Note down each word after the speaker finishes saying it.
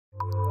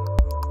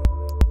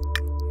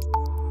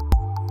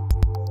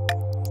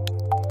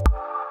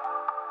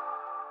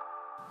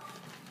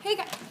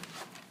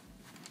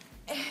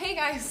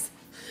guys,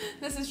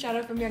 this is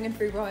Shadow from Young and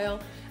Free Royal,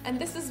 and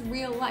this is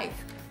real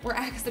life, where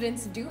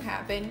accidents do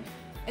happen,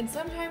 and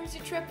sometimes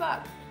you trip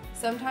up.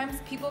 Sometimes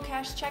people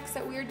cash checks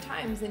at weird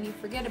times and you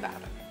forget about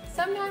them.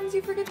 Sometimes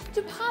you forget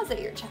to deposit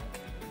your check.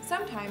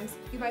 Sometimes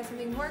you buy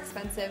something more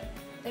expensive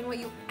than what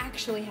you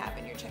actually have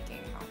in your checking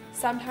account.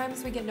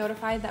 Sometimes we get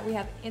notified that we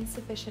have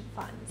insufficient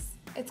funds.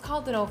 It's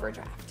called an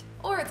overdraft,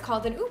 or it's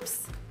called an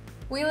oops.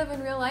 We live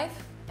in real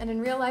life, and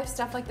in real life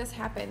stuff like this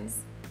happens,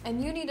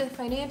 and you need a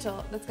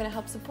financial that's gonna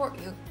help support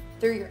you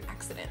through your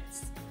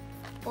accidents,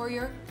 or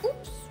your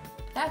oops.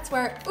 That's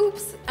where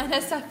Oops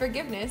NSF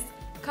Forgiveness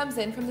comes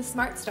in from the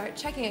Smart Start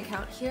checking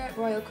account here at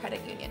Royal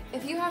Credit Union.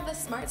 If you have the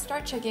Smart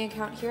Start checking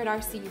account here at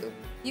RCU,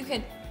 you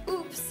can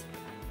oops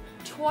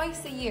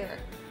twice a year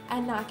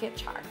and not get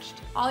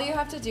charged. All you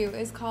have to do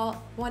is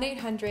call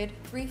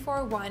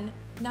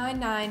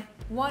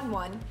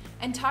 1-800-341-9911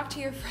 and talk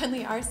to your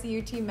friendly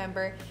RCU team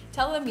member,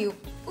 tell them you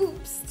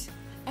oopsed,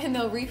 and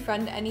they'll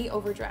refund any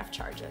overdraft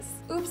charges.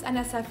 Oops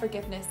NSF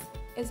Forgiveness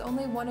is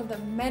only one of the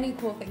many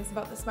cool things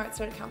about the Smart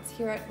Start accounts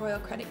here at Royal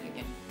Credit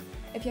Union.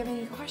 If you have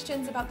any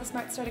questions about the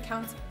Smart Start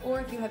accounts, or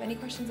if you have any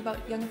questions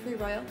about Young and Free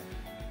Royal,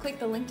 click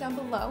the link down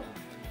below.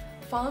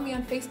 Follow me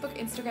on Facebook,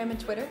 Instagram, and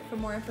Twitter for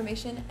more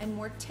information and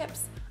more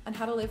tips on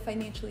how to live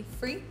financially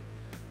free.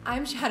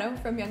 I'm Shadow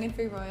from Young and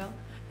Free Royal,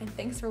 and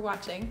thanks for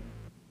watching.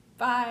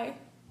 Bye.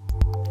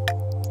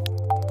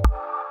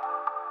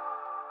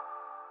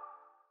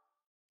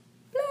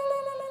 Blah, la,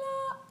 la, la,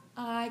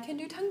 la. I can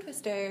do tongue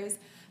twisters.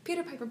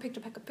 Peter Piper picked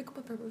a peck of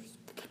pickled peppers.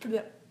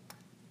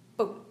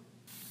 Boom.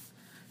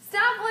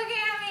 Stop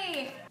looking at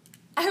me!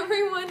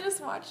 Everyone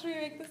just watched me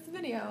make this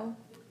video.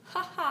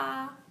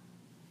 Haha.